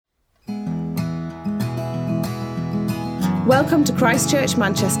Welcome to Christchurch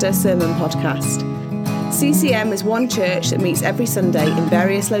Manchester Sermon Podcast. CCM is one church that meets every Sunday in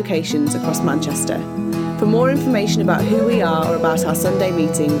various locations across Manchester. For more information about who we are or about our Sunday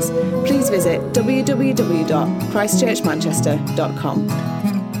meetings, please visit www.christchurchmanchester.com.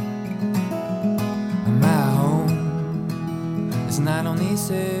 My home is not on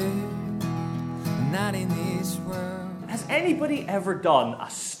this earth, not in this world. Has anybody ever done a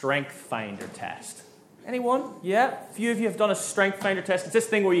Strength Finder test? Anyone? Yeah? A few of you have done a Strength Finder test. It's this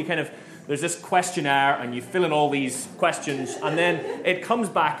thing where there's this questionnaire and you fill in all these questions and then it comes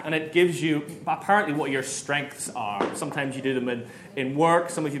back and it gives you apparently what your strengths are. Sometimes you do them in work,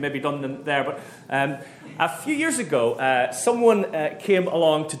 some of you maybe done them there, but a few years ago someone came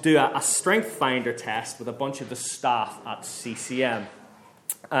along to do a Strength Finder test with a bunch of the staff at CCM.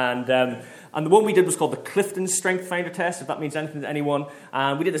 And the one we did was called the Clifton Strength Finder test, if that means anything to anyone.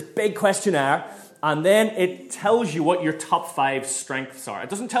 And we did this big questionnaire, and then it tells you what your top 5 strengths are. It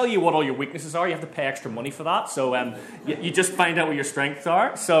doesn't tell you what all your weaknesses are. You have to pay extra money for that. So you just find out what your strengths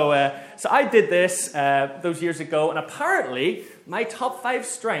are. So I did this those years ago, and apparently my top 5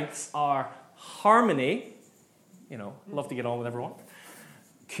 strengths are harmony. You know, love to get on with everyone.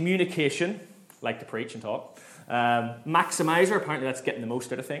 Communication, like to preach and talk. Maximizer, apparently that's getting the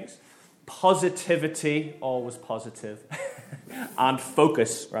most out of things. Positivity, always positive. And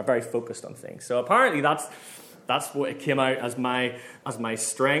focus, I'm very focused on things. So apparently that's what it came out as my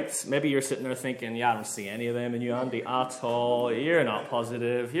strengths. Maybe you're sitting there thinking, yeah, I don't see any of them in you, Andy, at all. You're not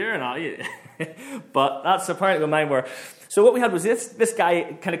positive. You're not. But that's apparently what mine were. So what we had was this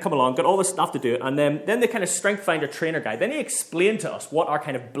guy kind of come along, got all this stuff to do it, and then the kind of Strength Finder trainer guy, then he explained to us what our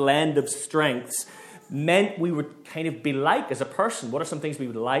kind of blend of strengths meant we would kind of be like as a person. What are some things we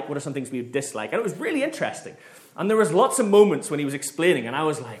would like? What are some things we would dislike? And it was really interesting. And there was lots of moments when he was explaining, and I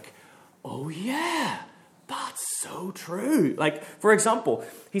was like, oh yeah, that's so true. Like, for example,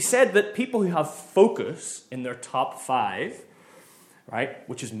 he said that people who have focus in their top 5, right,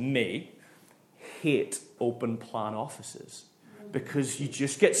 which is me, hate open plan offices. Because you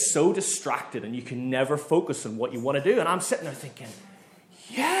just get so distracted and you can never focus on what you want to do. And I'm sitting there thinking,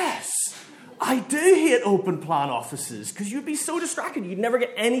 yes, I do hate open plan offices because you'd be so distracted, you'd never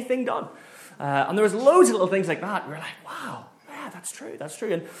get anything done. And there was loads of little things like that. We were like, wow, yeah, that's true.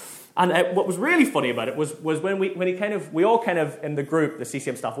 And what was really funny about it was when we all kind of in the group, the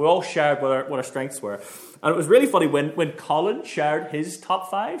CCM staff, we all shared what our strengths were. And it was really funny when Colin shared his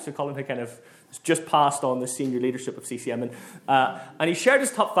top 5. So Colin had kind of just passed on the senior leadership of CCM, and he shared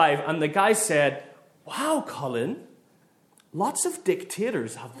his top 5. And the guy said, "Wow, Colin, lots of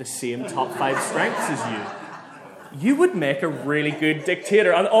dictators have the same top 5 strengths as you. You would make a really good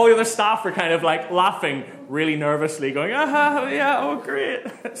dictator." And all the other staff were kind of like laughing really nervously, going, yeah, oh, great.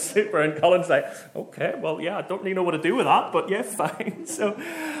 Super. And Colin's like, okay, well, yeah, I don't really know what to do with that, but yeah, fine. So,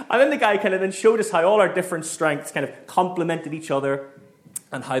 and then the guy kind of then showed us how all our different strengths kind of complemented each other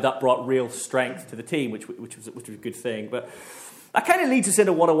and how that brought real strength to the team, which was a good thing. But that kind of leads us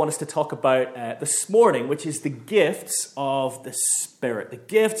into what I want us to talk about this morning, which is the gifts of the Spirit. The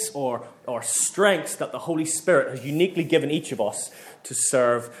gifts or strengths that the Holy Spirit has uniquely given each of us to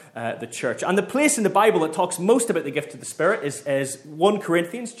serve the church. And the place in the Bible that talks most about the gift of the Spirit is 1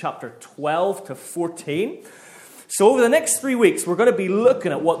 Corinthians chapter 12 to 14. So over the next 3 weeks, we're going to be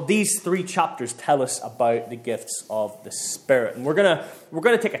looking at what these 3 chapters tell us about the gifts of the Spirit. And we're going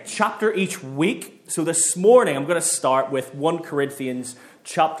to take a chapter each week. So this morning, I'm going to start with 1 Corinthians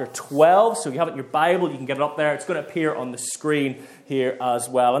chapter 12. So if you have it in your Bible, you can get it up there. It's going to appear on the screen here as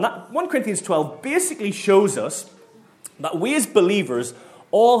well. And that 1 Corinthians 12 basically shows us that we as believers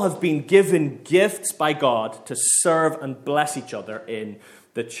all have been given gifts by God to serve and bless each other in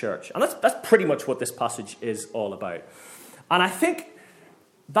the church. And that's pretty much what this passage is all about. And I think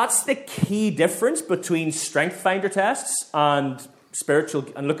that's the key difference between Strength Finder tests and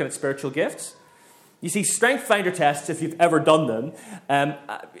looking at spiritual gifts. You see, Strength Finder tests, if you've ever done them,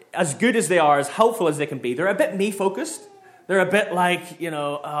 as good as they are, as helpful as they can be, they're a bit me-focused. They're a bit like, it's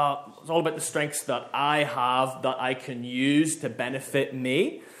all about the strengths that I have that I can use to benefit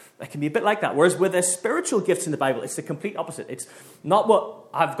me. It can be a bit like that. Whereas with the spiritual gifts in the Bible, it's the complete opposite. It's not what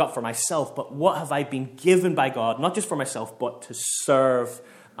I've got for myself, but what have I been given by God, not just for myself, but to serve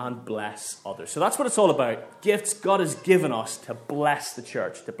and bless others. So that's what it's all about. Gifts God has given us to bless the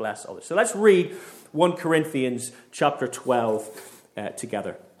church, to bless others. So let's read 1 Corinthians chapter 12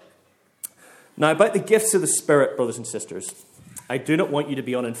 together. Now, about the gifts of the Spirit, brothers and sisters, I do not want you to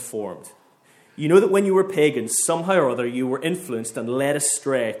be uninformed. You know that when you were pagans, somehow or other you were influenced and led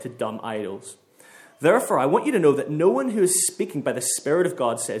astray to dumb idols. Therefore, I want you to know that no one who is speaking by the Spirit of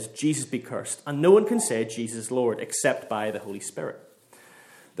God says, Jesus be cursed, and no one can say Jesus is Lord except by the Holy Spirit.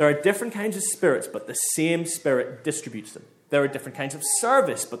 There are different kinds of spirits, but the same Spirit distributes them. There are different kinds of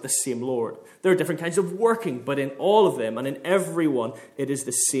service, but the same Lord. There are different kinds of working, but in all of them and in every one, it is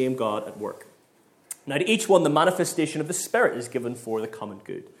the same God at work. Now, to each one, the manifestation of the Spirit is given for the common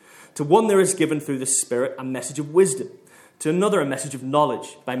good. To one, there is given through the Spirit a message of wisdom. To another, a message of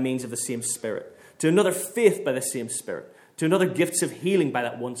knowledge by means of the same Spirit. To another, faith by the same Spirit. To another, gifts of healing by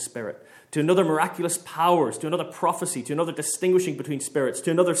that one Spirit. To another, miraculous powers. To another, prophecy. To another, distinguishing between spirits.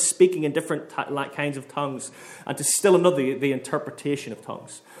 To another, speaking in different kinds of tongues. And to still another, the interpretation of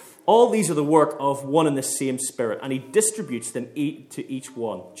tongues. All these are the work of one and the same Spirit, and he distributes them to each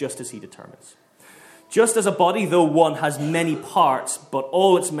one, just as he determines. Just as a body, though one, has many parts, but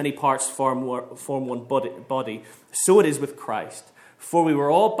all its many parts form one body, so it is with Christ. For we were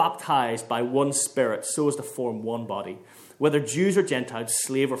all baptized by one Spirit, so as to form one body, whether Jews or Gentiles,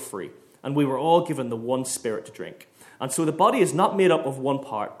 slave or free. And we were all given the one Spirit to drink. And so the body is not made up of one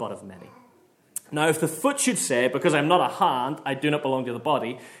part, but of many. Now, if the foot should say, because I'm not a hand, I do not belong to the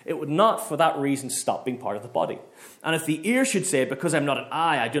body, it would not for that reason stop being part of the body. And if the ear should say, because I'm not an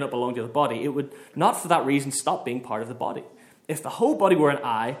eye, I do not belong to the body, it would not for that reason stop being part of the body. If the whole body were an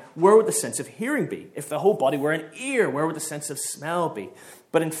eye, where would the sense of hearing be? If the whole body were an ear, where would the sense of smell be?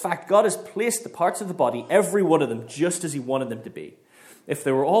 But in fact, God has placed the parts of the body, every one of them, just as he wanted them to be. If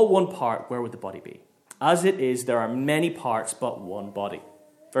they were all one part, where would the body be? As it is, there are many parts, but one body.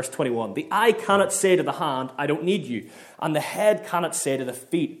 Verse 21, the eye cannot say to the hand, I don't need you. And the head cannot say to the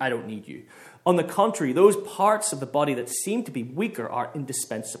feet, I don't need you. On the contrary, those parts of the body that seem to be weaker are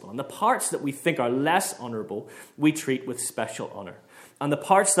indispensable. And the parts that we think are less honorable, we treat with special honor. And the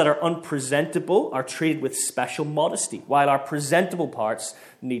parts that are unpresentable are treated with special modesty, while our presentable parts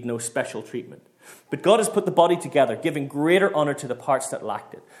need no special treatment. But God has put the body together, giving greater honor to the parts that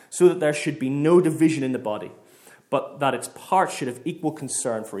lacked it, so that there should be no division in the body, but that its parts should have equal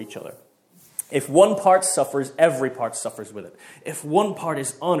concern for each other. If one part suffers, every part suffers with it. If one part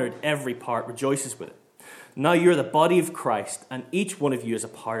is honored, every part rejoices with it. Now you're the body of Christ, and each one of you is a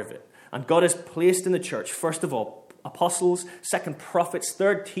part of it. And God has placed in the church, first of all, apostles, second prophets,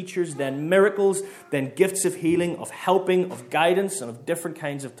 third teachers, then miracles, then gifts of healing, of helping, of guidance, and of different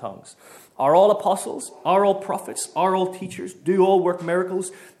kinds of tongues. Are all apostles? Are all prophets? Are all teachers? Do all work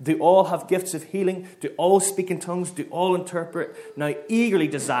miracles? Do all have gifts of healing? Do all speak in tongues? Do all interpret? Now eagerly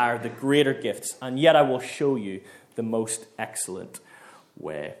desire the greater gifts, and yet I will show you the most excellent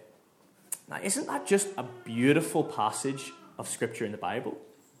way. Now, isn't that just a beautiful passage of Scripture in the Bible?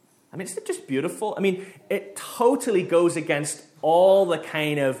 I mean, isn't it just beautiful? I mean, it totally goes against all the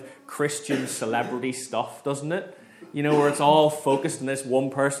kind of Christian celebrity stuff, doesn't it? You know, where it's all focused on this one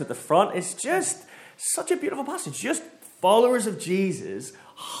person at the front. It's just such a beautiful passage. Just followers of Jesus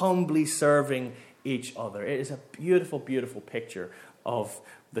humbly serving each other. It is a beautiful, beautiful picture of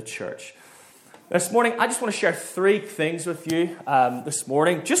the church. This morning, I just want to share 3 things with you this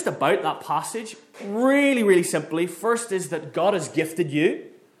morning, just about that passage. Really, really simply. First is that God has gifted you.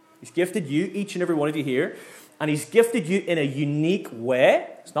 He's gifted you, each and every one of you here. And he's gifted you in a unique way.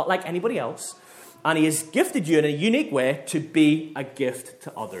 It's not like anybody else. And he has gifted you in a unique way to be a gift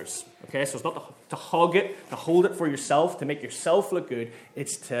to others. Okay, so it's not to hog it, to hold it for yourself, to make yourself look good.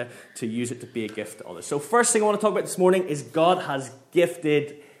 It's to use it to be a gift to others. So first thing I want to talk about this morning is God has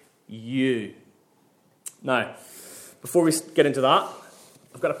gifted you. Now, before we get into that,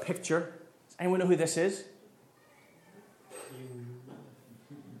 I've got a picture. Does anyone know who this is?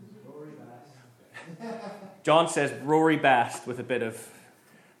 John says Rory Best with a bit of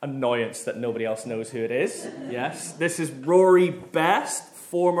annoyance that nobody else knows who it is. Yes, this is Rory Best,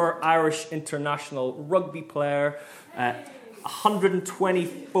 former Irish international rugby player.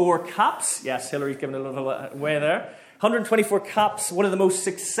 124 caps. Yes, Hillary's giving a little away there. 124 caps, one of the most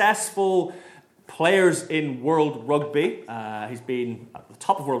successful players in world rugby. He's been at the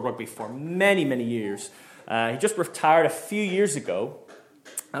top of world rugby for many, many years. He just retired a few years ago.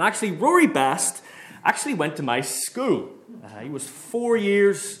 And actually, Rory Best actually went to my school. He was 4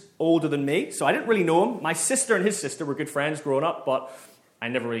 years older than me, so I didn't really know him. My sister and his sister were good friends growing up, but I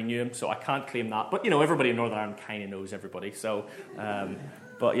never really knew him, so I can't claim that. But, you know, everybody in Northern Ireland kind of knows everybody. So,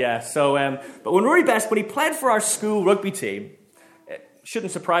 but when Rory Best, when he played for our school rugby team, it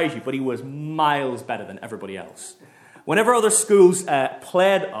shouldn't surprise you, but he was miles better than everybody else. Whenever other schools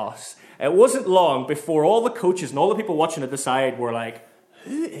played us, it wasn't long before all the coaches and all the people watching it decided were like,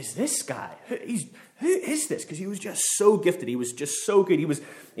 who is this guy? Who is this? Because he was just so gifted. He was just so good. He was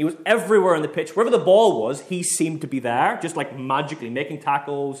everywhere on the pitch. Wherever the ball was, he seemed to be there, just like magically making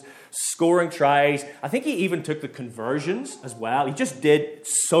tackles, scoring tries. I think he even took the conversions as well. He just did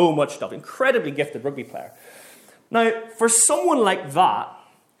so much stuff. Incredibly gifted rugby player. Now, for someone like that,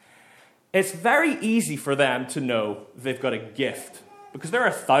 it's very easy for them to know they've got a gift, because there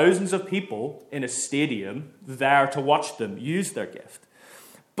are thousands of people in a stadium there to watch them use their gift.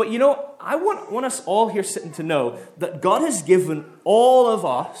 But I want us all here sitting to know that God has given all of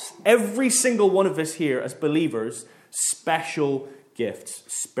us, every single one of us here as believers, special gifts,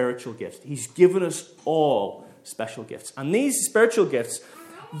 spiritual gifts. He's given us all special gifts. And these spiritual gifts,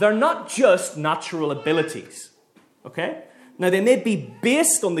 they're not just natural abilities, okay? Now, they may be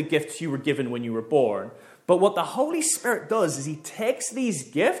based on the gifts you were given when you were born, but what the Holy Spirit does is he takes these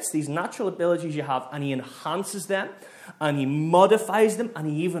gifts, these natural abilities you have, and he enhances them, and he modifies them, and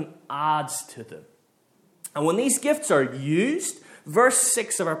he even adds to them. And when these gifts are used, verse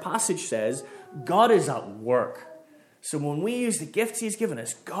 6 of our passage says, God is at work. So when we use the gifts he's given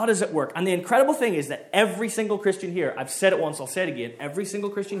us, God is at work. And the incredible thing is that every single Christian here, I've said it once, I'll say it again, every single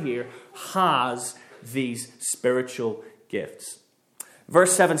Christian here has these spiritual gifts.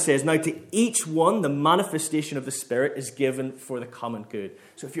 Verse 7 says, now to each one, the manifestation of the Spirit is given for the common good.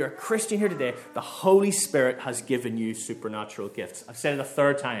 So if you're a Christian here today, the Holy Spirit has given you supernatural gifts. I've said it a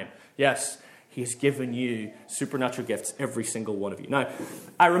third time. Yes, he has given you supernatural gifts, every single one of you. Now,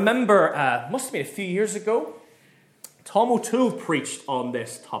 I remember, must have been a few years ago, Tom O'Toole preached on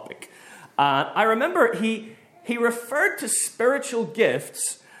this topic. I remember he referred to spiritual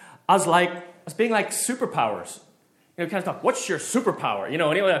gifts as being like superpowers. Kind of talk, what's your superpower? And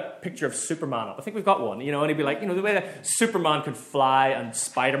he had a picture of Superman up. I think we've got one, and he'd be like, the way that Superman can fly and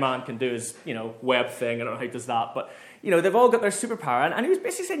Spider-Man can do his, web thing. I don't know how he does that, but, they've all got their superpower. And he was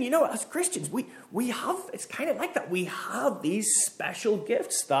basically saying, as Christians, we have, it's kind of like that. We have these special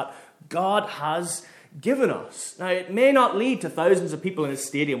gifts that God has given us. Now, it may not lead to thousands of people in a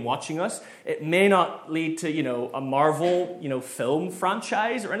stadium watching us. It may not lead to, a Marvel, film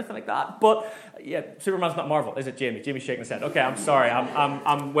franchise or anything like that. But, yeah, Superman's not Marvel, is it, Jamie? Jamie's shaking his head. Okay, I'm sorry.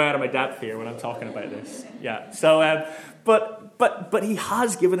 I'm way out of my depth here when I'm talking about this. Yeah, so, but he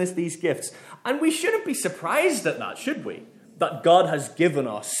has given us these gifts. And we shouldn't be surprised at that, should we? That God has given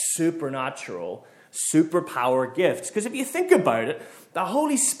us supernatural, superpower gifts. Because if you think about it, the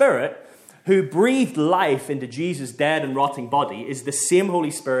Holy Spirit, who breathed life into Jesus' dead and rotting body, is the same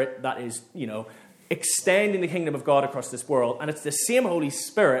Holy Spirit that is, extending the kingdom of God across this world. And it's the same Holy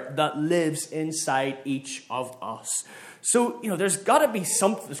Spirit that lives inside each of us. So, there's got to be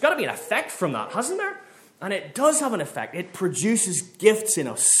an effect from that, hasn't there? And it does have an effect. It produces gifts in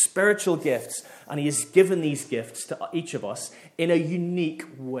us, spiritual gifts. And he has given these gifts to each of us in a unique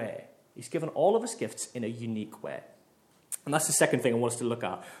way. He's given all of us gifts in a unique way. And that's the second thing I want us to look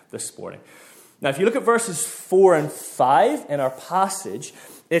at this morning. Now, if you look at verses 4 and 5 in our passage,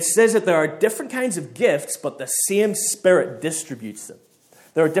 it says that there are different kinds of gifts, but the same Spirit distributes them.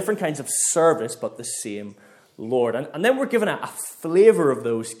 There are different kinds of service, but the same Lord. And then we're given a flavor of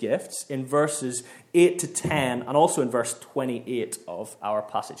those gifts in verses 8 to 10, and also in verse 28 of our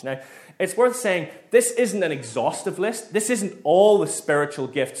passage. Now, it's worth saying this isn't an exhaustive list. This isn't all the spiritual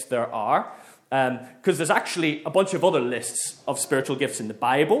gifts there are. Because there's actually a bunch of other lists of spiritual gifts in the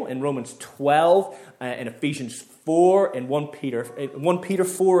Bible, in Romans 12, in Ephesians 4, in 1 Peter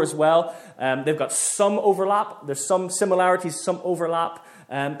 4 as well. They've got some overlap. There's some similarities, some overlap.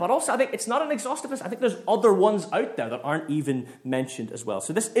 But also, I think it's not an exhaustive list. I think there's other ones out there that aren't even mentioned as well.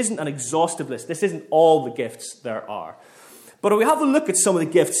 So this isn't an exhaustive list. This isn't all the gifts there are. But if we have a look at some of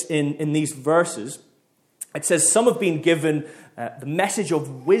the gifts in these verses, it says some have been given the message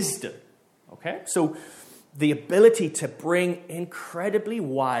of wisdom. Okay, so the ability to bring incredibly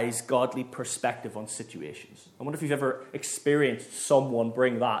wise, godly perspective on situations. I wonder if you've ever experienced someone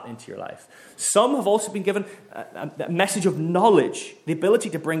bring that into your life. Some have also been given a message of knowledge, the ability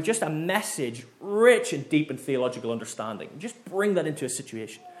to bring just a message rich and deep in theological understanding. Just bring that into a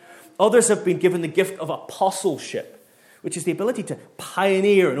situation. Others have been given the gift of apostleship, which is the ability to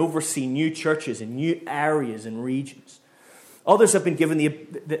pioneer and oversee new churches in new areas and regions. Others have been given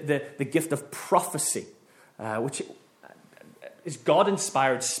the gift of prophecy, which is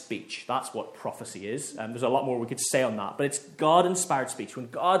God-inspired speech. That's what prophecy is. There's a lot more we could say on that, but it's God-inspired speech. When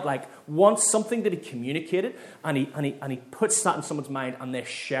God wants something that he communicated, and he puts that in someone's mind, and they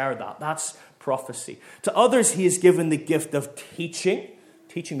share that. That's prophecy. To others, he has given the gift of teaching,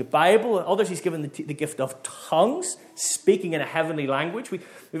 teaching the Bible. Others he's given the gift of tongues, speaking in a heavenly language. We've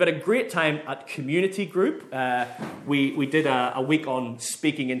had a great time at community group. We did a week on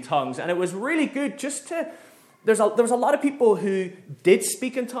speaking in tongues, and it was really good just to... There was a lot of people who did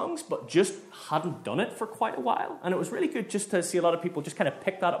speak in tongues, but just hadn't done it for quite a while. And it was really good just to see a lot of people just kind of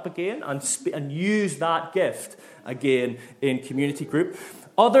pick that up again and use that gift again in community group.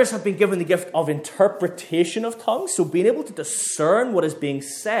 Others have been given the gift of interpretation of tongues, so being able to discern what is being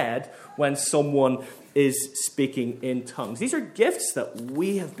said when someone is speaking in tongues. These are gifts that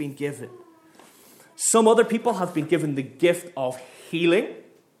we have been given. Some other people have been given the gift of healing.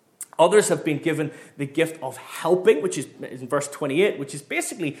 Others have been given the gift of helping, which is in verse 28, which is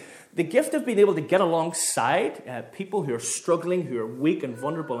basically the gift of being able to get alongside people who are struggling, who are weak and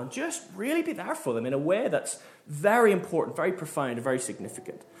vulnerable, and just really be there for them in a way that's very important, very profound, and very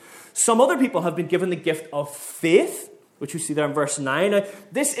significant. Some other people have been given the gift of faith, which we see there in verse 9. Now,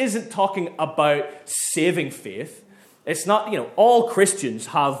 this isn't talking about saving faith. It's not, all Christians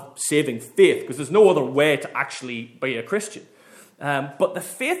have saving faith, because there's no other way to actually be a Christian. But the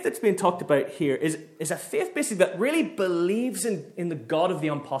faith that's being talked about here is a faith basically that really believes in the God of the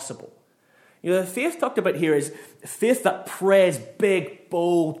impossible. The faith talked about here is faith that prays big,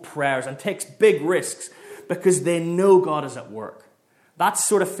 bold prayers and takes big risks because they know God is at work. That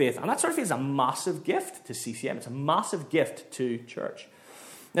sort of faith, and that sort of faith is a massive gift to CCM. It's a massive gift to church.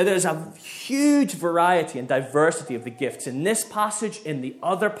 Now, there's a huge variety and diversity of the gifts in this passage, in the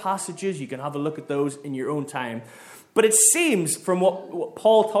other passages. You can have a look at those in your own time. But it seems from what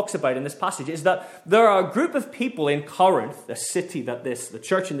Paul talks about in this passage is that there are a group of people in Corinth, the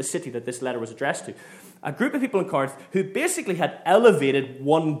church in the city that this letter was addressed to, a group of people in Corinth who basically had elevated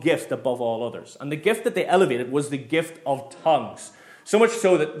one gift above all others. And the gift that they elevated was the gift of tongues. So much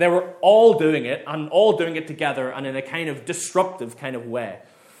so that they were all doing it and all doing it together and in a kind of disruptive kind of way.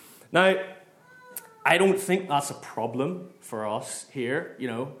 Now, I don't think that's a problem for us here,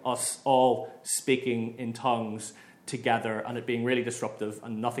 us all speaking in tongues together and it being really disruptive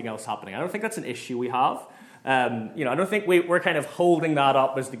and nothing else happening. I don't think that's an issue we have. I don't think we're kind of holding that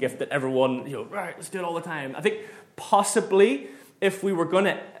up as the gift that everyone, right, let's do it all the time. I think possibly if we're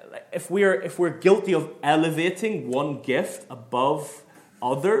guilty of elevating one gift above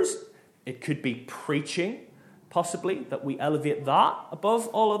others, it could be preaching, possibly, that we elevate that above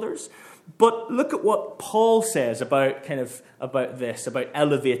all others. But look at what Paul says about this, about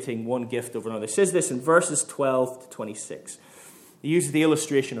elevating one gift over another. He says this in verses 12 to 26. He uses the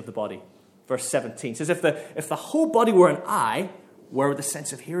illustration of the body. Verse 17 says, if the whole body were an eye, where would the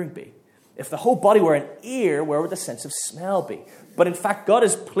sense of hearing be? If the whole body were an ear, where would the sense of smell be? But in fact, God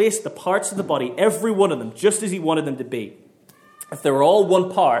has placed the parts of the body, every one of them, just as he wanted them to be. If they were all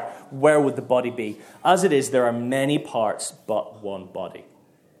one part, where would the body be? As it is, there are many parts, but one body.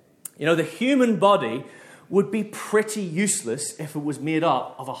 The human body would be pretty useless if it was made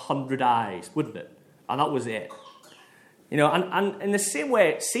up of 100 eyes, wouldn't it? And that was it. And in the same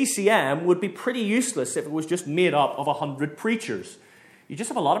way, CCM would be pretty useless if it was just made up of 100 preachers. You just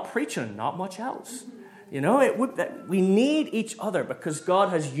have a lot of preaching and not much else. We need each other because God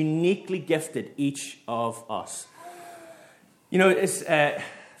has uniquely gifted each of us. It's a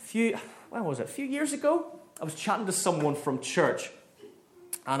few years ago, I was chatting to someone from church.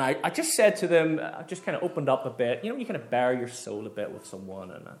 And I just said to them, I just kind of opened up a bit. You kind of bare your soul a bit with someone.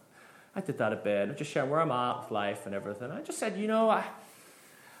 And I did that a bit. I'm just sharing where I'm at with life and everything. I just said,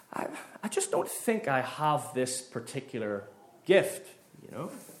 I just don't think I have this particular gift,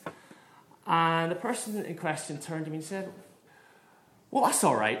 And the person in question turned to me and said, well, that's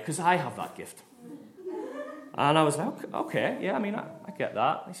all right, because I have that gift. And I was like, okay, yeah, I get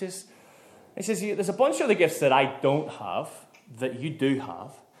that. He says, there's a bunch of other gifts that I don't have that you do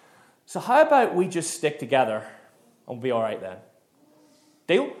have. So how about we just stick together and we'll be all right then?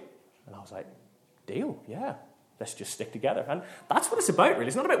 Deal? And I was like, deal, yeah. Let's just stick together. And that's what it's about, really.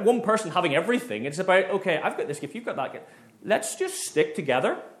 It's not about one person having everything. It's about, okay, I've got this gift, you've got that gift. Let's just stick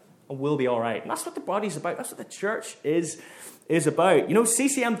together and we'll be all right. And that's what the body's about. That's what the church is about.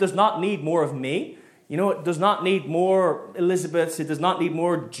 CCM does not need more of me. It does not need more Elizabeths. It does not need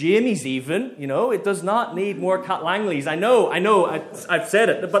more Jamies even. It does not need more Cat Langleys. I know, I've said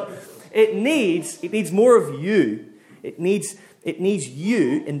it. But it needs more of you. It needs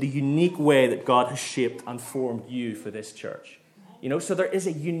you in the unique way that God has shaped and formed you for this church. So there is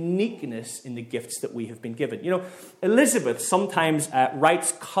a uniqueness in the gifts that we have been given. Elizabeth sometimes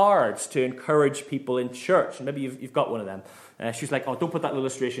writes cards to encourage people in church. And maybe you've got one of them. She's like, oh, don't put that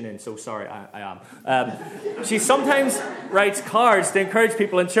illustration in. So sorry, I am. She sometimes writes cards to encourage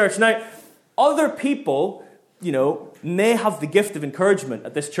people in church. Now, other people, may have the gift of encouragement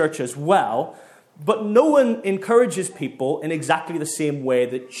at this church as well, but no one encourages people in exactly the same way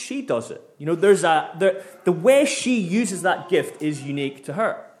that she does it. The way she uses that gift is unique to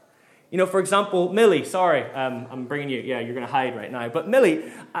her. For example, Millie, sorry, I'm bringing you, you're going to hide right now, but Millie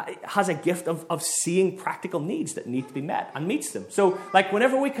has a gift of seeing practical needs that need to be met and meets them. So, like,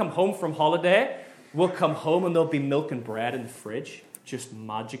 whenever we come home from holiday, we'll come home and there'll be milk and bread in the fridge, just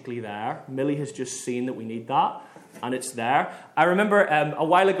magically there. Millie has just seen that we need that, and it's there. I remember a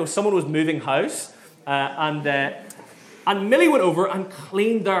while ago, someone was moving house, and Millie went over and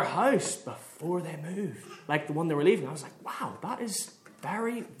cleaned their house before they moved, like the one they were leaving. I was like, wow, that is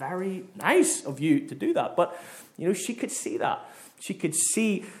very, very nice of you to do that. But, she could see that. She could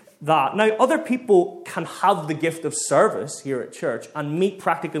see that. Now, other people can have the gift of service here at church and meet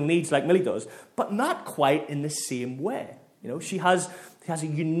practical needs like Millie does, but not quite in the same way. She has a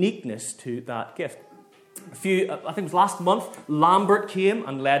uniqueness to that gift. I think it was last month, Lambert came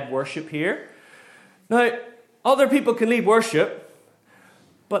and led worship here. Now, other people can lead worship,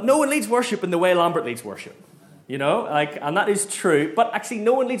 but no one leads worship in the way Lambert leads worship. And that is true. But actually,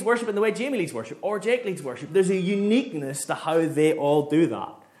 no one leads worship in the way Jamie leads worship or Jake leads worship. There's a uniqueness to how they all do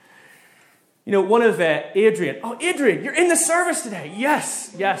that. One of Adrian. Oh, Adrian, you're in the service today.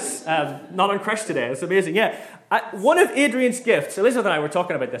 Yes. Not on Crash today. It's amazing. Yeah. One of Adrian's gifts, Elizabeth and I were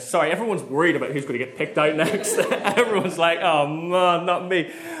talking about this. Sorry, everyone's worried about who's going to get picked out next. Everyone's like, oh, man, not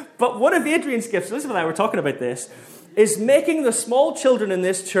me. But one of Adrian's gifts, Elizabeth and I were talking about this, is making the small children in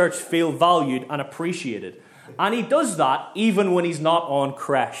this church feel valued and appreciated. And he does that even when he's not on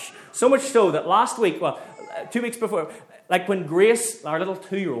Crash. So much so that last week, 2 weeks before, like when Grace, our little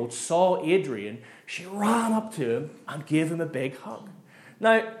 2-year-old, saw Adrian, she ran up to him and gave him a big hug.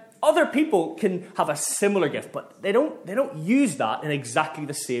 Now, other people can have a similar gift, but they don't use that in exactly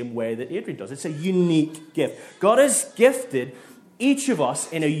the same way that Adrian does. It's a unique gift. God has gifted each of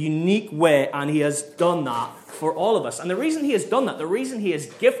us in a unique way, and he has done that for all of us. And the reason he has done that, the reason he has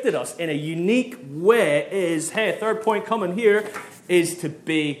gifted us in a unique way is, third point coming here, is to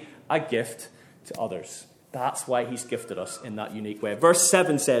be a gift to others. That's why he's gifted us in that unique way. Verse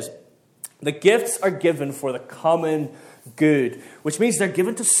 7 says, the gifts are given for the common good, which means they're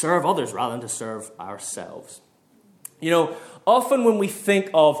given to serve others rather than to serve ourselves. Often when we think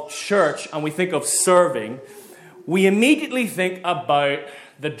of church and we think of serving, we immediately think about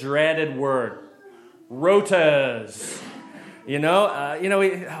the dreaded word, rotas. The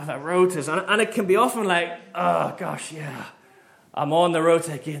rotas. And it can be often like, oh, gosh, yeah, I'm on the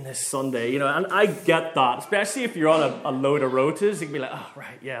rota again this Sunday. And I get that, especially if you're on a load of rotas. You can be like, oh,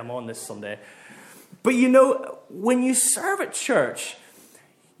 right, yeah, I'm on this Sunday. But, when you serve at church,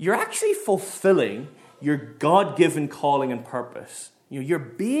 you're actually fulfilling your God-given calling and purpose. You're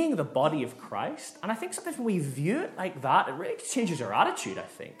being the body of Christ. And I think sometimes when we view it like that, it really changes our attitude, I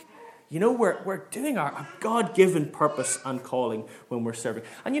think. We're doing our God-given purpose and calling when we're serving.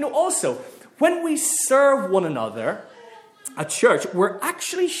 And also, when we serve one another at church, we're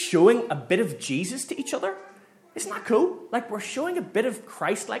actually showing a bit of Jesus to each other. Isn't that cool? Like, we're showing a bit of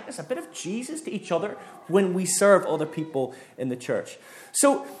Christ-likeness, a bit of Jesus to each other when we serve other people in the church.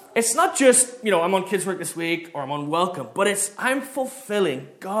 So it's not just, I'm on kids' work this week or I'm on welcome, but it's I'm fulfilling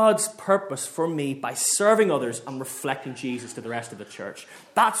God's purpose for me by serving others and reflecting Jesus to the rest of the church.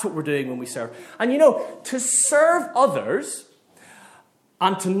 That's what we're doing when we serve. And to serve others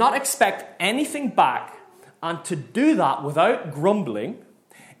and to not expect anything back and to do that without grumbling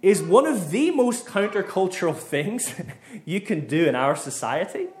is one of the most countercultural things you can do in our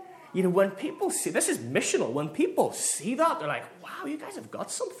society. When people see, this is missional, when people see that, they're like, wow, you guys have got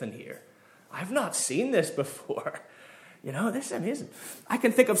something here. I've not seen this before. This is amazing. I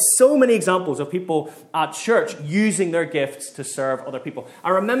can think of so many examples of people at church using their gifts to serve other people. I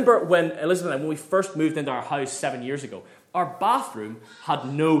remember when Elizabeth and I, when we first moved into our house 7 years ago, our bathroom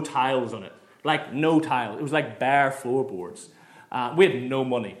had no tiles on it. Like, no tile. It was like bare floorboards. We had no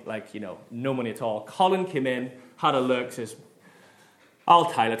money, no money at all. Colin came in, had a look, says, I'll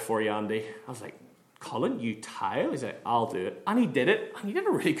tile it for you, Andy. I was like, Colin, you tile? He's like, I'll do it. And he did it, and he did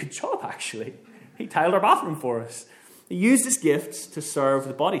a really good job, actually. He tiled our bathroom for us. He used his gifts to serve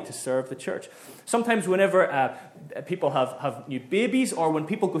the body, to serve the church. Sometimes whenever people have new babies or when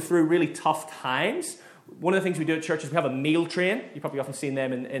people go through really tough times, one of the things we do at church is we have a meal train. You've probably often seen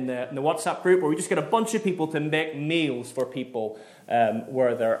them in the WhatsApp group, where we just get a bunch of people to make meals for people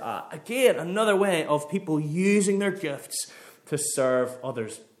where they're at. Again, another way of people using their gifts to serve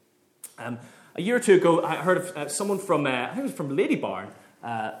others. A year or two ago, I heard of someone from, I think it was from Lady Barn.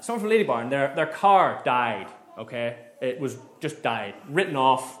 Someone from Lady Barn, their car died, okay? It was just died, written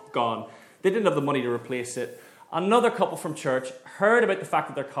off, gone. They didn't have the money to replace it. Another couple from church heard about the fact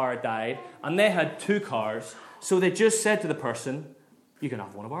that their car had died, and they had 2 cars. So they just said to the person, you can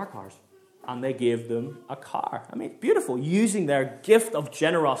have one of our cars. And they gave them a car. I mean, beautiful, using their gift of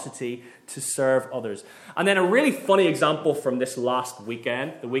generosity to serve others. And then a really funny example from this last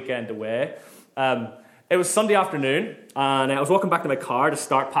weekend, the weekend away. It was Sunday afternoon, and I was walking back to my car to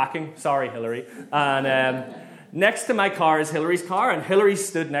start packing. Sorry, Hillary. And next to my car is Hillary's car, and Hillary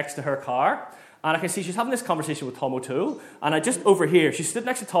stood next to her car. And I can see she's having this conversation with Tom O'Toole. And I just overhear, she stood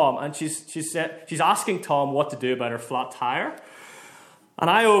next to Tom, and she's asking Tom what to do about her flat tire. And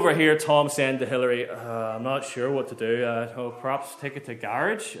I overhear Tom saying to Hillary, I'm not sure what to do. Perhaps take it to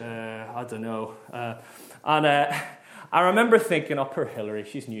garage? I don't know. And I remember thinking, poor Hillary,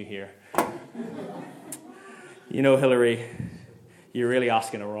 she's new here. You know, Hillary, you're really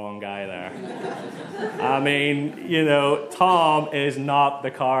asking the wrong guy there. I mean, Tom is not the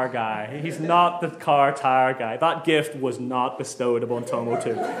car guy. He's not the car tire guy. That gift was not bestowed upon Tom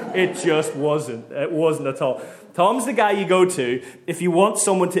O'Toole. It just wasn't. It wasn't at all. Tom's the guy you go to if you want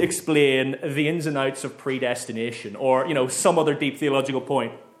someone to explain the ins and outs of predestination or, some other deep theological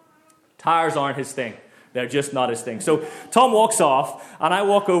point. Tires aren't his thing. They're just not his thing. So Tom walks off, and I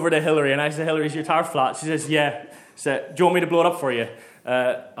walk over to Hillary, and I say, Hillary, is your tire flat? She says, yeah. So, do you want me to blow it up for you?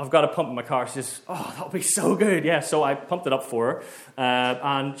 I've got a pump in my car. She says, that would be so good. Yeah, so I pumped it up for her.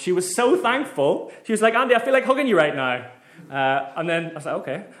 And she was so thankful. She was like, Andy, I feel like hugging you right now. And then I was like,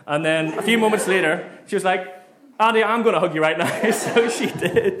 okay. And then a few moments later, she was like, Andy, I'm going to hug you right now. So she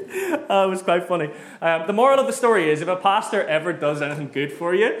did. It was quite funny. The moral of the story is if a pastor ever does anything good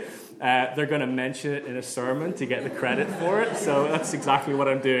for you, they're going to mention it in a sermon to get the credit for it. So that's exactly what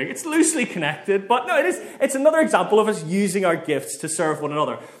I'm doing. It's loosely connected, but no, it's another example of us using our gifts to serve one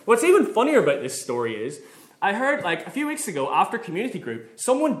another. What's even funnier about this story is I heard a few weeks ago after community group,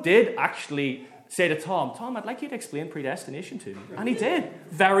 someone did actually say to Tom, I'd like you to explain predestination to me. And he did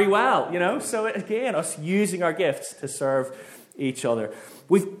very well, So again, us using our gifts to serve each other.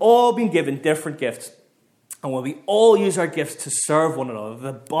 We've all been given different gifts. And when we all use our gifts to serve one another,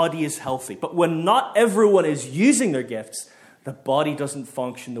 the body is healthy. But when not everyone is using their gifts, the body doesn't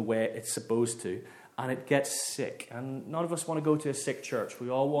function the way it's supposed to. And it gets sick. And none of us want to go to a sick church. We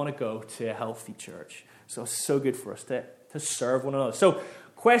all want to go to a healthy church. So it's so good for us to serve one another. So,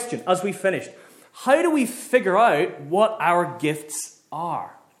 question, as we finished. How do we figure out what our gifts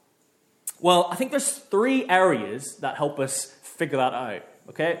are? Well, I think there's 3 areas that help us figure that out.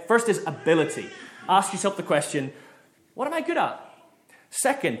 Okay? First is ability. Ask yourself the question, what am I good at?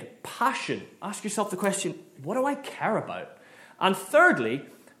 Second, passion. Ask yourself the question, what do I care about? And thirdly,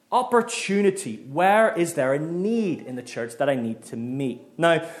 opportunity. Where is there a need in the church that I need to meet?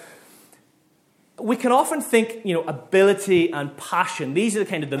 Now, we can often think, ability and passion. These are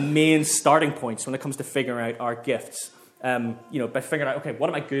the main starting points when it comes to figuring out our gifts. By figuring out, okay, what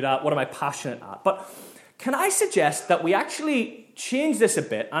am I good at? What am I passionate at? But can I suggest that we actually change this a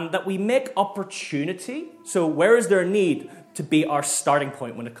bit and that we make opportunity, so where is there a need, to be our starting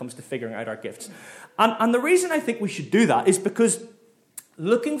point when it comes to figuring out our gifts? And the reason I think we should do that is because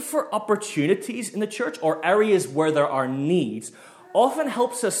looking for opportunities in the church or areas where there are needs often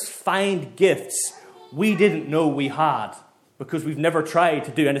helps us find gifts we didn't know we had because we've never tried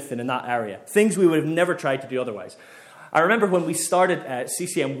to do anything in that area. Things we would have never tried to do otherwise. I remember when we started at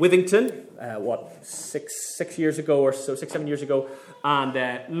CCM Withington, 6 years ago or so, 6-7 years ago, and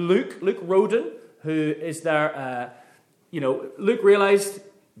Luke Roden, who is there, Luke realized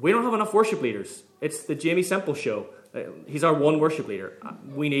we don't have enough worship leaders. It's the Jamie Semple show. He's our one worship leader.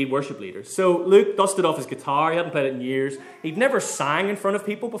 We need worship leaders. So Luke dusted off his guitar. He hadn't played it in years. He'd never sang in front of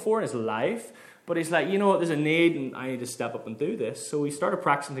people before in his life. But he's like, there's a need, and I need to step up and do this. So he started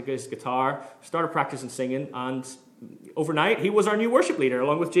practicing his guitar, started practicing singing, and overnight he was our new worship leader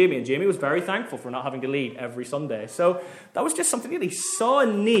along with Jamie. And Jamie was very thankful for not having to lead every Sunday. So that was just something that he saw a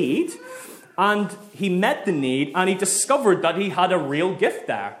need, and he met the need, and he discovered that he had a real gift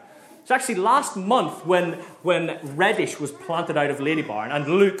there. So actually last month when Reddish was planted out of Ladybarn and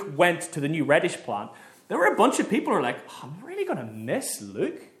Luke went to the new Reddish plant, there were a bunch of people who were like, I'm really going to miss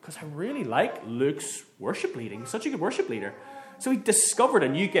Luke because I really like Luke's worship leading. He's such a good worship leader. So he discovered a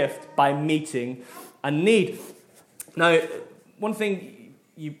new gift by meeting a need. Now, one thing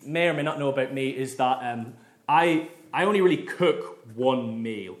you may or may not know about me is that I only really cook one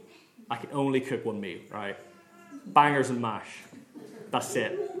meal. I can only cook one meal, right? Bangers and mash. That's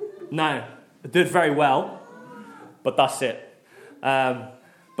it. Now, I do it very well, but that's it.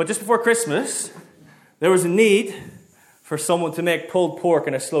 But just before Christmas, there was a need for someone to make pulled pork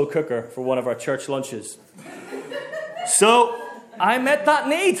in a slow cooker for one of our church lunches. So I met that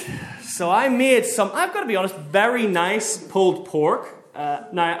need. So I made some, I've got to be honest, very nice pulled pork.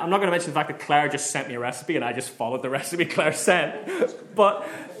 Now, I'm not going to mention the fact that Claire just sent me a recipe and I just followed the recipe Claire sent. But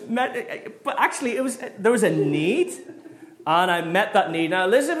actually, there was a need, and I met that need. Now,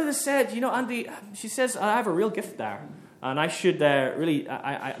 Elizabeth has said, Andy, she says, I have a real gift there. And I should that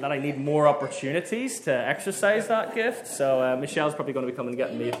I need more opportunities to exercise that gift. So Michelle's probably going to be coming and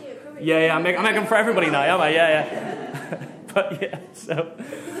getting me. Yeah, I'm making for everybody now, am I? Yeah.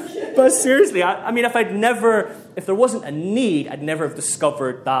 But seriously, I mean, if there wasn't a need, I'd never have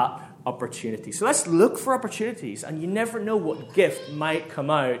discovered that opportunity. So let's look for opportunities, and you never know what gift might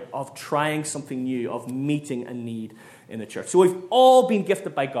come out of trying something new, of meeting a need in the church. So we've all been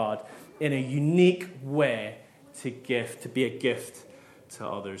gifted by God in a unique way to be a gift to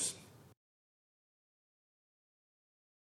others.